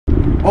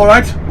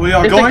Alright, we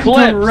are going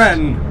to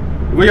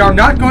Rend. We are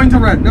not going to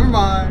Rend. Never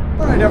mind.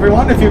 Alright,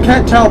 everyone, if you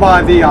can't tell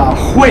by the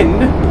wind,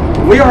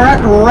 we are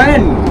at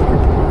Rend.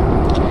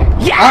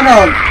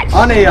 Yes!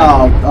 On a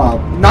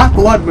not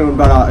blood moon,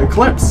 but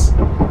eclipse.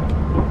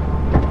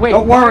 Wait,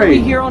 don't worry. Why are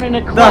we here on an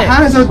eclipse? The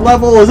hazard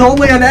level is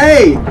only an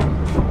A.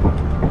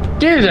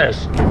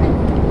 Jesus.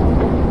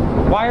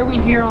 Why are we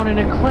here on an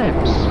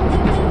eclipse?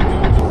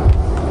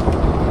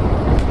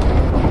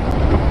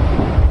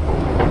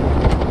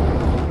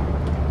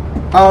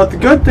 The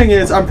good thing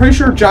is, I'm pretty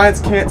sure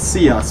giants can't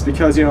see us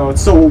because, you know,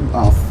 it's so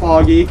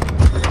foggy.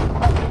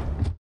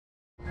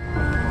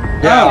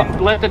 Yeah,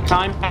 let the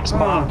time pass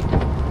by.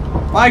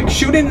 Mike,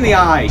 shoot in the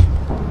eye.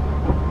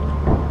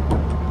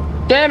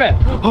 Damn it!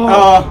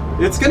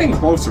 It's getting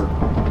closer.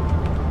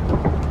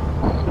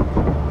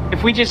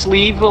 If we just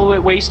leave, will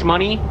it waste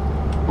money?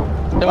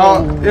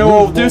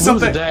 It'll do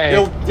something.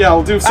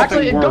 It'll do something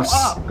actually, worse.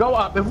 Go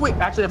up.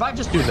 If I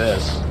just do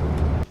this.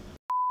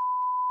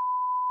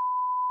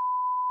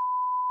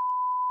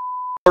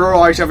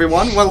 Alright,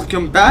 everyone,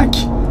 welcome back.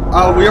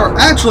 We are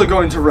actually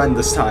going to Rend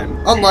this time,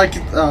 unlike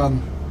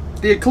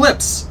the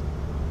eclipse.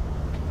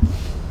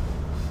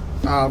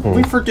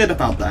 We forget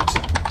about that.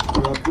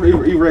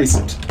 Erase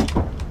it.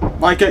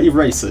 Micah,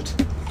 erase it.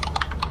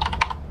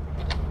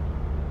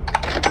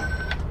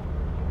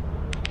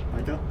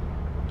 Micah?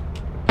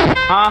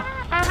 Huh?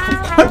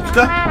 What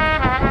the?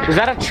 Is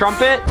that a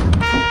trumpet?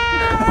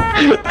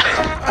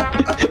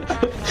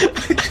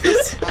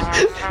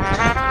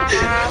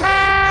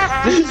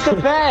 This is the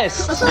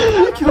best! I thought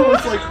Micah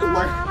was like...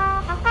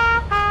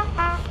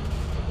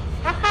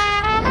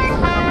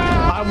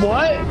 I'm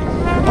what?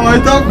 Oh, I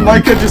thought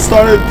Micah just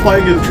started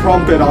playing a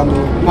trumpet on the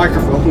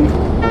microphone.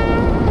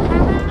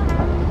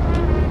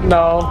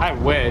 No. I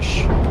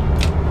wish.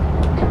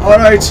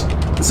 Alright,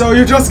 so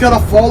you just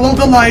gotta follow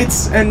the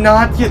lights and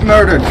not get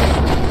murdered.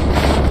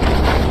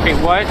 Wait,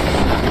 what?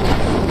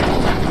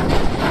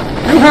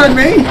 You heard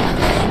me!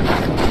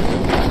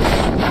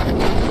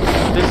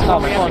 This is how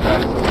we have to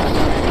go.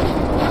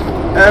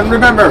 And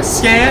remember,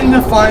 scan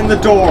to find the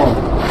door.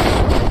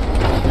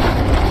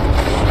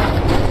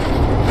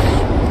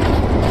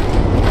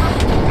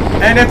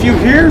 And if you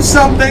hear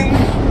something,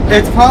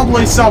 it's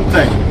probably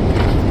something.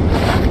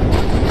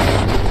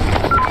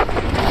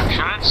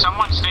 Shouldn't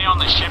someone stay on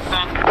the ship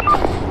then?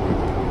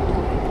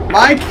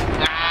 Mike?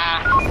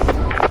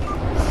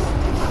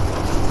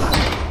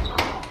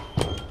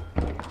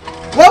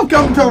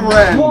 Welcome to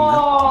Rend!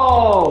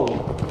 Whoa!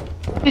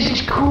 This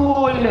is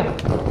cool!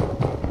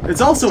 It's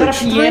also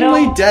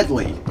extremely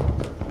deadly.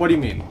 What do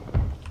you mean?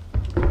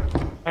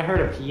 I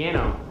heard a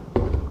piano.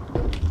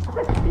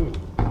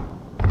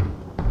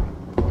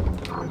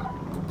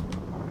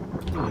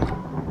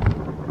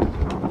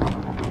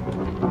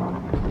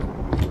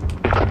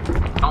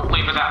 Don't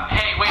leave without.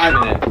 Hey, wait a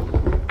minute.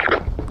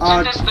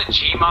 Isn't this the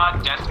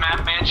Gmod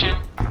Deathmap Mansion?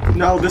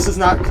 No, this is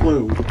not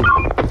Clue.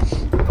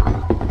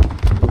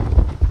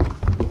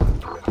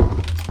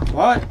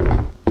 What?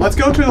 Let's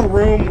go to the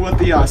room with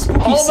the spooky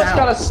sound. All of us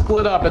gotta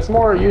split up. It's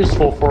more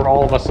useful for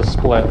all of us to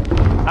split.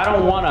 I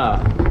don't wanna.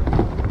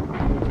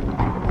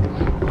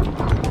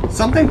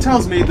 Something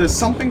tells me there's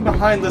something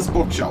behind this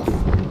bookshelf.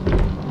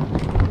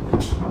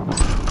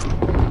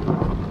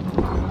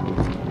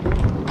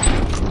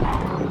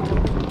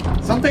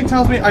 Something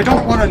tells me I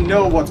don't want to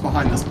know what's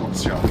behind this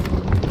bookshelf.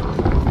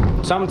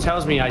 Something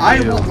tells me I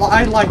do.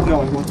 I like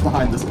knowing what's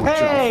behind this bookshelf.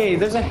 Hey,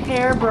 there's a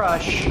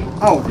hairbrush.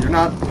 Oh, you're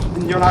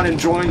not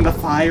enjoying the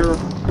fire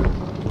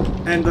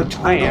and the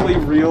totally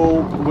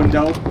real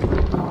window.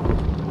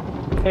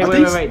 Hey,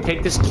 wait.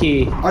 Take this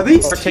key. Are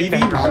these Or take TV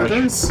that brush.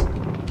 monitors?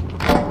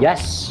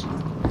 Yes.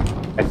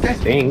 I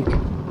think.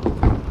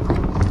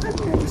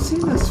 I've never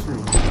seen this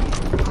room.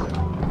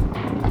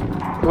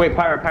 Wait,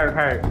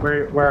 pirate.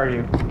 Where are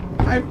you?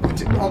 I've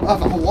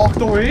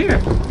walked over here.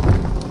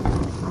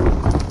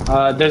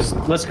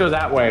 Let's go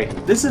that way.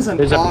 There's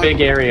a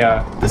big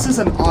area. This is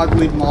an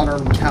oddly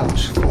modern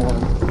couch for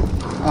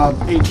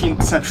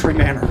 18th century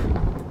manner.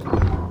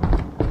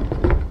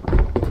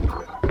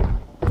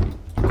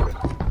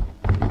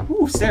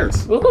 Ooh,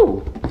 stairs.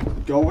 Ooh.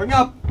 Going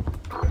up.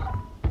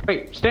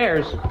 Wait,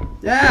 stairs.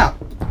 Yeah.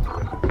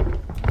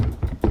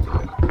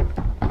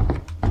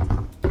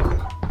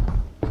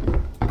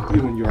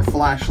 You and your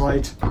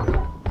flashlight.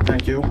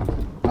 Thank you.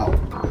 Oh.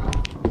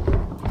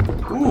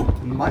 Ooh,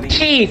 money.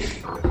 Teeth!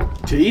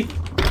 Teeth?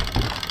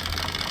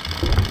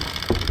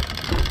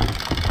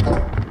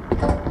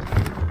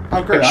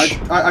 Oh great,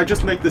 I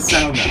just make this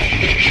sound now.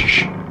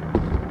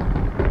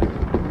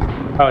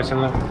 Oh, it's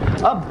in the...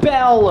 A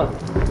bell!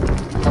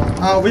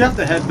 We have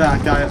to head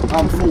back.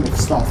 I'm full of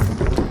stuff.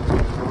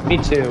 Me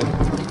too.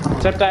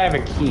 Except I have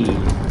a key.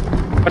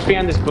 What's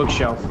behind this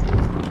bookshelf?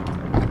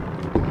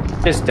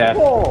 It's death.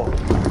 Oh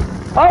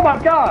my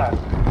god!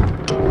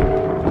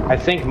 I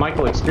think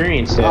Michael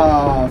experienced it.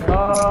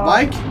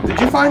 Mike, did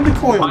you find the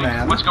coil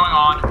man? What's going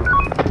on?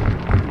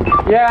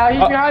 Yeah,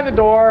 he's behind the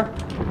door.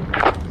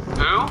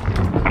 Who?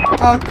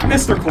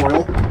 Mr.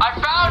 Coil. I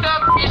found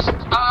him.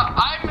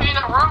 I'm in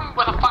a room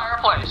with a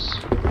fireplace.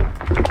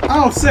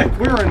 Oh, sick.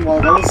 We were in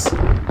one of those.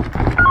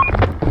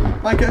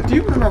 Micah, do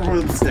you remember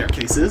where the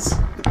staircase is?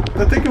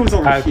 I think it was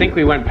over here. I think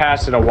we went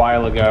past it a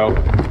while ago.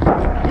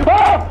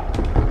 Oh!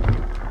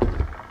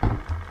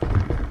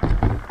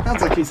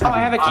 Sounds like he's having... Oh, I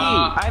have a key.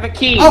 I have a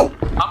key. Oh!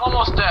 I'm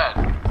almost dead.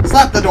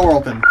 Slap the door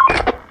open.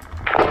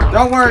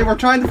 Don't worry, we're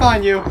trying to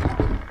find you.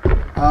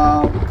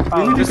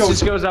 We need to this go...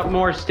 just goes up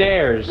more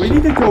stairs. We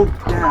need to go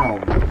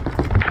down.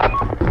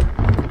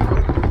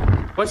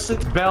 What's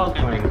this bell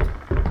doing?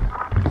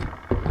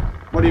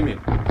 What do you mean?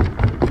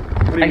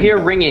 What do you I mean hear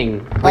bell?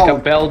 ringing, like Oh. a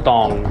bell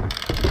dong.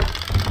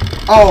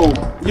 Oh,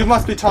 you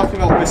must be talking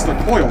about Mr.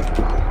 Coyle.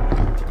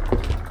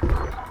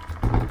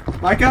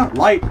 Micah,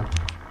 light.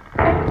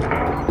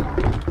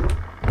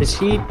 Is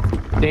he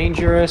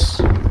dangerous?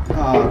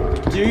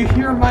 Do you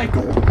hear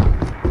Michael?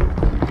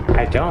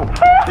 I don't.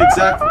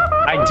 Exactly.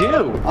 I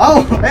do.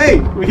 Oh, hey,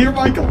 we hear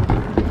Michael.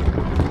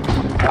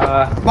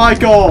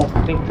 Michael,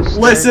 I think the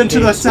listen to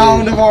the staircase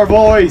sound is- of our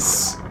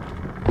voice.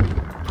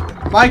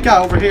 Micah,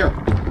 over here.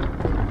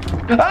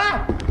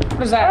 Ah!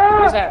 What is that?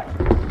 What is that?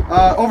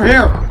 Over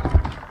here.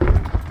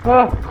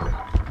 Oh.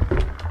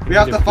 We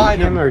have to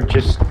find him. Or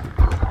just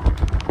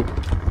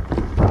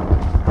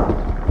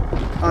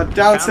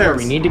Downstairs. where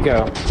we need to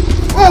go.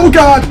 Oh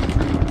God!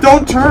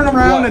 Don't turn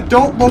around What? and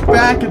don't look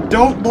back and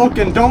don't look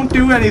and don't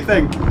do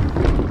anything.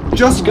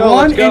 Just go,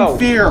 run let's go. in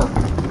fear.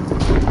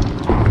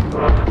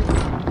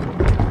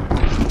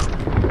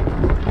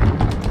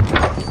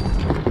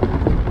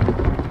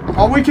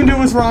 All we can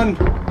do is run.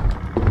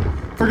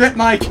 Forget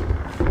Mike.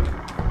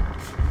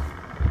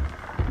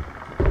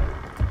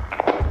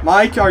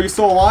 Mike, are you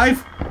still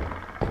alive?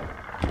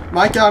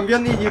 Mike, I'm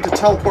gonna need you to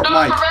teleport Not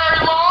Mike. for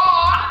very long.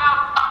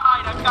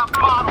 I've got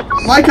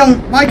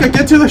bottles. Micah,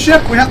 get to the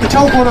ship. We have to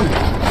teleport him.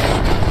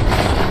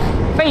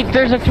 Wait,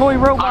 there's a toy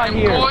robot I'm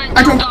here. going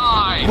I to don't.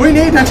 die. We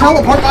need to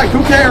teleport Mike.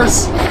 Who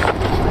cares?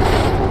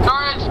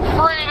 It's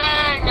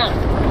breathing.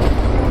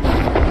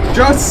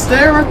 Just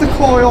stare at the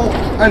coil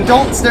and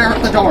don't stare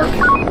at the dark.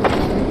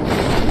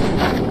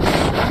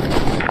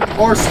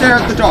 Or stare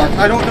at the dark.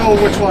 I don't know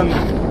which one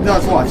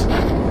does what.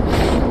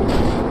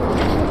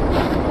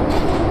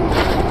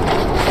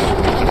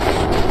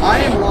 I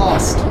am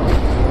lost.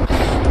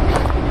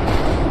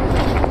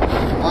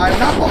 I'm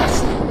not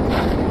lost.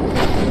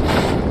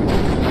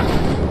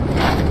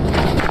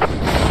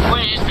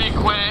 Please be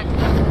quick.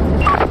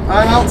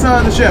 I'm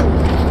outside the ship.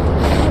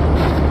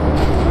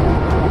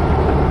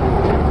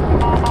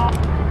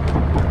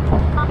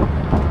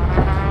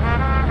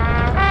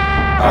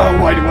 Oh,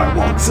 why do I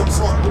walk so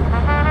slow?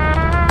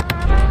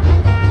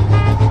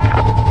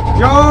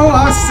 Yo,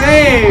 I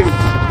saved!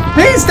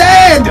 He's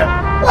dead!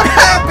 What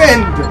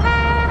happened?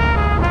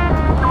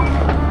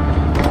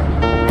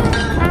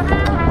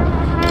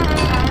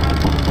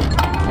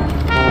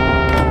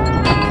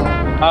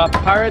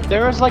 Pirate,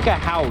 there was like a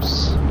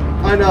house.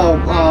 I know,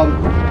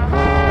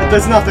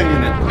 there's nothing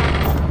in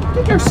it.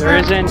 Get your There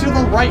isn't. to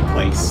the right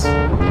place.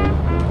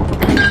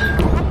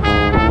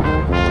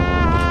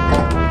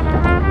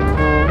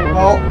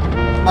 Well,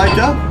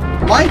 Micah,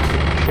 Mike,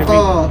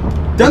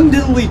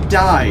 Dundilly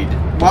died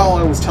while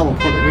I was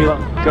teleporting. We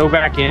go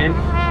back in.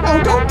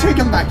 No, don't take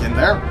him back in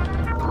there.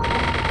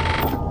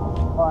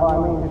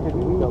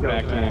 Go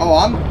back in. Oh,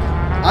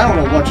 I don't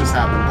know what just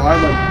happened, but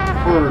I like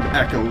heard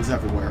echoes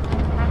everywhere.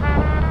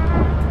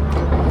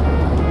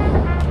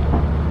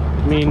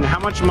 I mean, how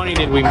much money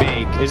did we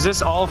make? Is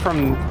this all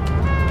from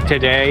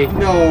today?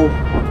 No.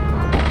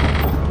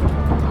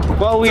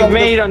 Well, we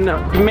made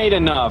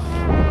enough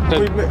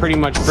to pretty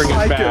much bring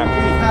us Micah,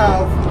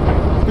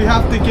 back. we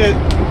have to get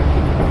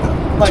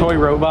like Toy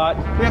robot.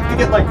 we have to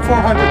get like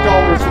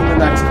 $400 from the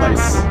next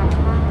place.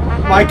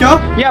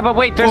 Micah? Yeah, but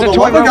wait, there's For a the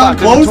toy love of robot.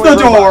 God, There's a close toy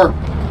the robot.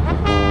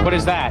 door. What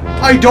is that?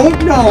 I don't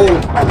know.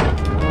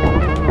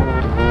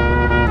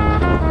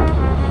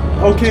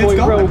 Okay, it's Toy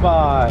gone.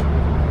 robot.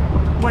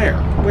 Where?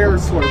 Where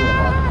is toy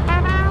robot?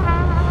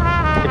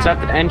 It's at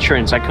the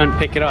entrance. I couldn't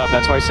pick it up.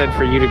 That's why I said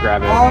for you to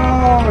grab it.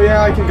 Oh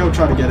yeah, I can go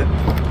try to get it.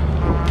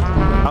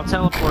 I'll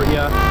teleport you.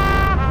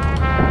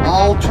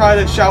 I'll try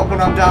to shout when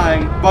I'm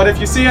dying, but if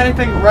you see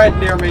anything red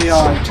near me,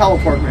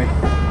 teleport me.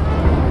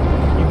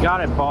 You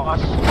got it,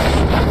 boss.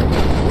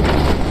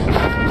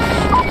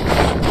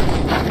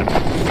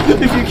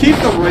 If you keep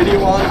the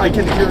radio on, I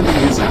can hear the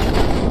music.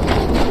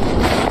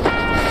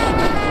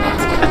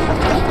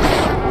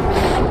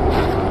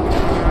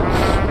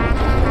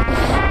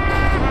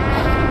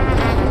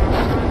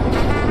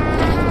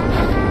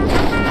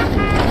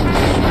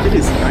 It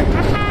is night.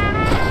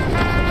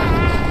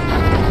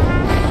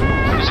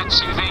 Is it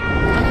soothing?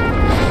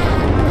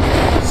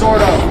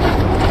 Sort of.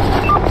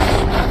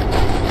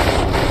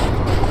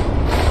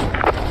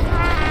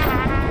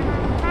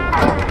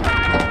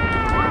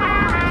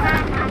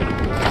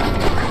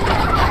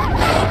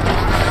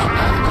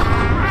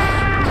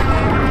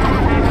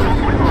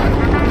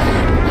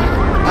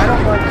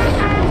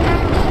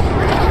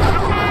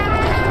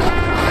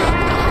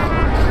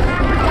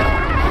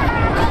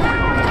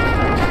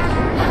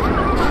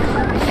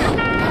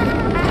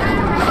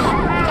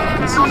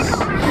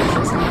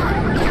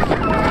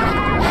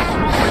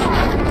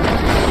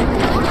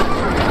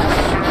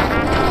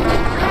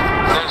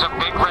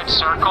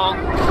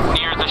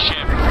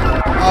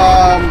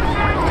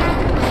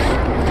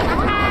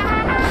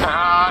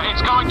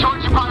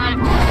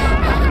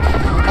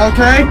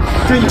 Okay.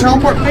 Can you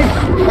teleport me?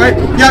 Wait.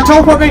 Yeah,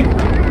 teleport me.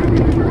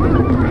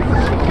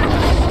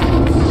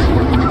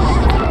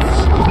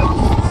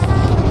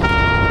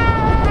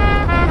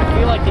 I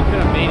feel like he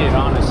could have made it,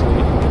 honestly.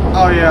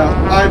 Oh yeah.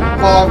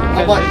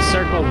 I'm like. It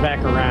circled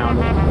back around.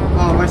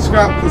 My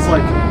scrap was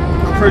like,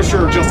 I'm pretty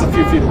sure just a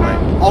few feet away.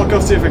 I'll go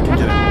see if I can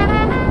get it.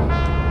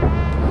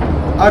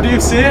 Do you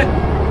see it?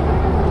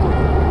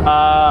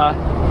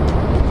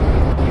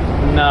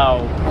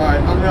 No.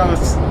 Alright, I'm gonna.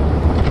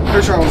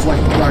 Pretty sure I was like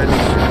right over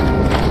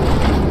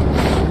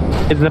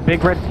there. Is the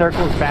big red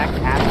circles back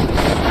at me?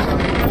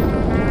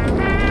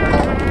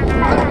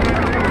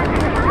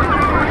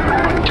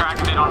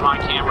 Tracking it on my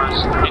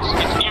cameras. It's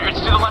near. It's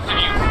to the left of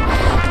you.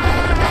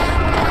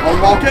 I'll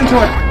walk into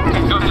it.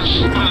 Okay, go to the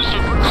ship.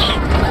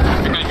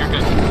 You're good. You're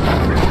good.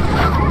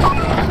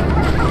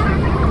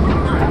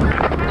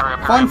 Hurry up,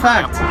 Fun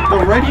fact, the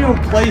radio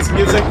plays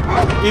music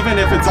even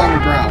if it's on the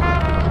ground.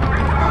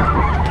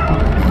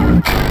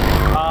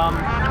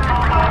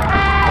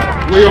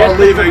 We are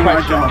leaving,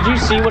 Micah. Did you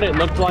see what it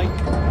looked like?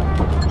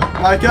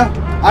 Micah,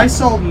 I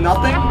saw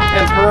nothing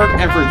and heard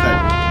everything.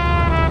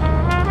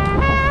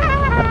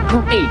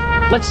 Great.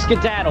 Let's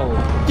skedaddle.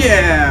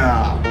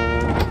 Yeah!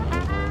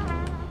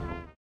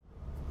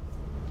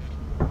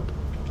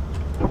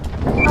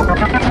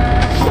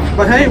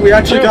 But hey, we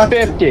actually got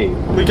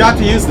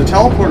to use the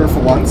teleporter for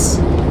once.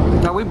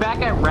 Are we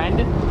back at Rend?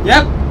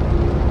 Yep.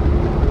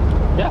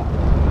 Yeah.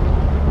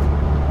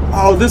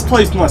 Oh, this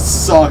place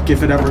must suck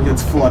if it ever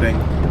gets flooding.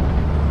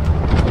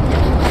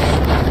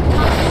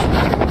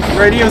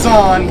 Radio's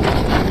on.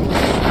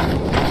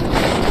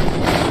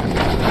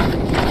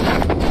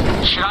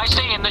 Should I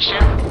stay in the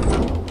ship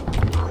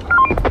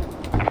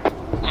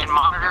and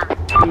monitor?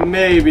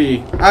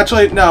 Maybe.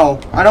 Actually, no.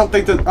 I don't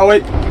think that. Oh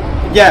wait.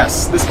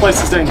 Yes, this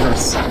place is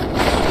dangerous.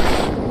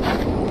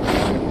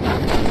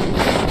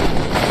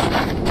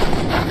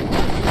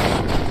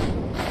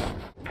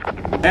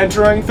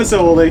 Entering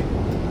facility. You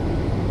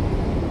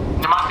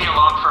might be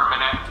alone for a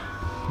minute.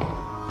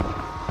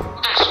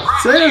 There's Rend to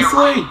your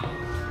Seriously? right.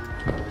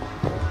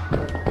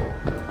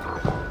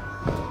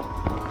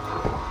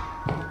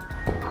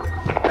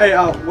 Hey,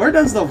 where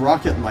does the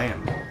rocket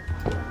land?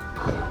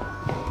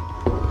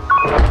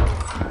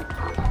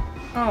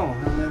 Oh,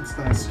 that's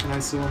nice. Can I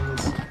still on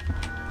this?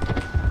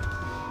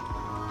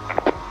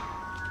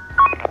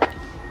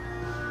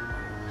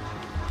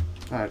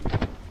 Alright.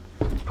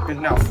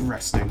 Enough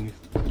resting.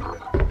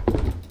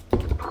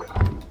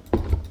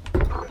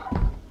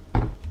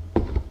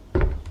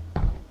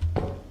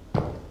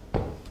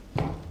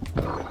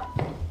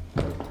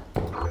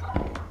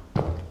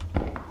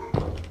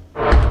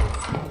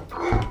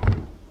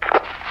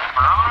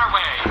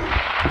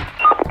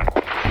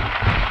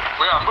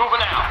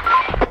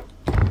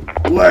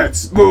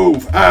 Let's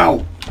move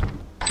out!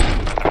 Get the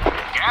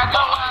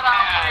lead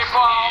out,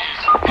 people!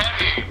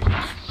 Heavy!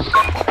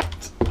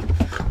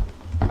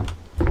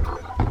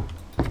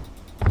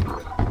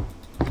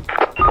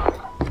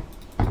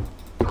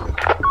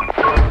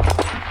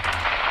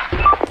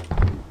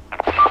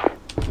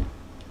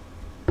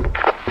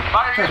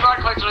 Fire your right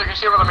click so you can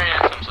see where the main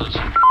entrance is.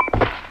 Am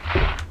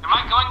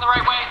I going the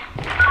right way?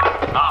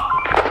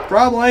 No.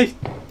 Probably. Went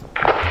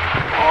the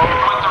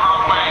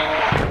wrong way.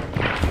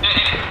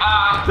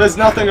 There's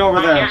nothing over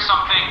I there. hear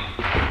something.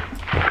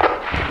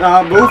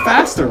 Move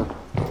faster.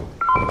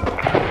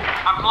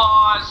 I'm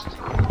lost.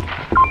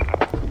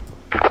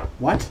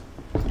 What?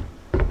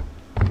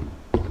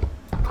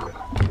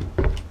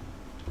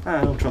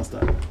 I don't trust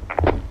that.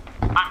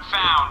 I'm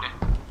found.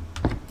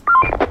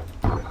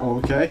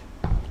 Okay.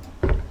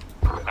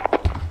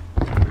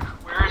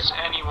 Where's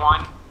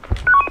anyone?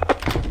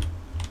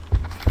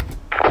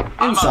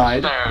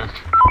 Inside. I'm upstairs.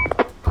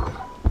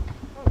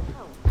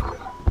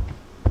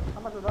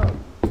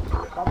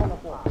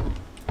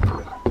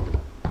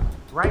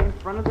 Right in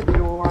front of the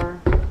door.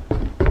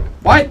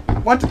 What?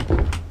 What?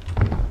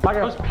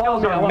 Those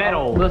pills are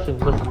metal. Listen.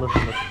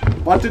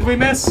 What did we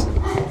miss?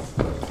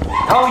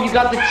 Oh, you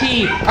got the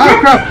key. Oh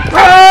crap!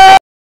 Ah!